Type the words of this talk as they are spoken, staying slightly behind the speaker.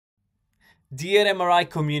Dear MRI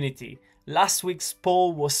community, last week's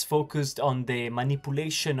poll was focused on the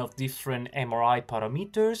manipulation of different MRI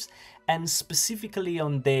parameters and specifically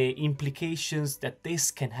on the implications that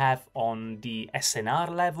this can have on the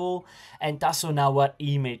SNR level and thus on our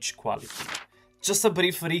image quality. Just a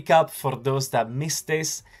brief recap for those that missed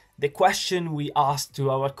this. The question we asked to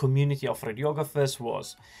our community of radiographers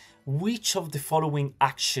was, which of the following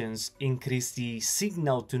actions increase the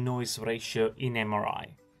signal to noise ratio in MRI?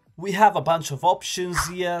 We have a bunch of options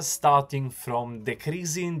here, starting from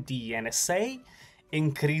decreasing the NSA,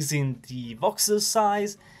 increasing the voxel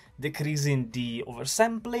size, decreasing the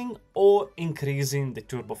oversampling, or increasing the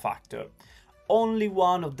turbo factor. Only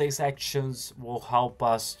one of these actions will help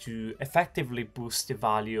us to effectively boost the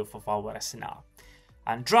value of our SNR.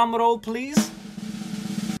 And drum roll, please.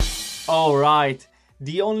 Alright,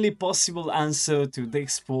 the only possible answer to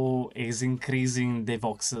this poll is increasing the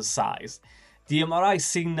voxel size. The MRI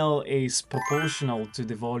signal is proportional to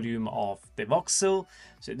the volume of the voxel,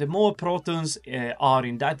 so the more protons are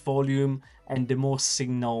in that volume and the more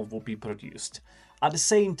signal will be produced. At the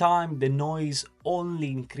same time, the noise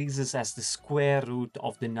only increases as the square root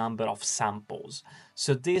of the number of samples,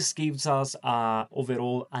 so this gives us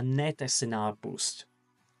overall a net SNR boost.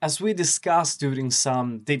 As we discussed during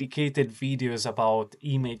some dedicated videos about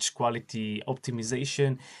image quality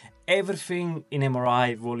optimization, everything in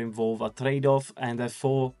MRI will involve a trade-off, and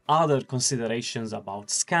therefore other considerations about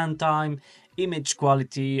scan time, image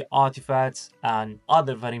quality, artifacts, and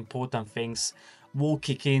other very important things will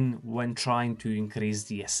kick in when trying to increase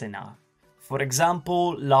the SNR. For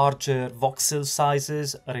example, larger voxel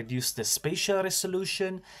sizes reduce the spatial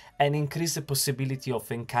resolution and increase the possibility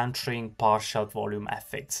of encountering partial volume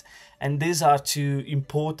effects. And these are two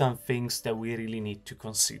important things that we really need to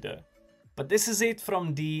consider. But this is it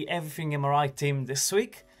from the Everything MRI team this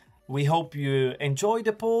week. We hope you enjoyed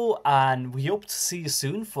the poll and we hope to see you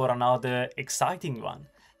soon for another exciting one.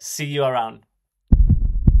 See you around.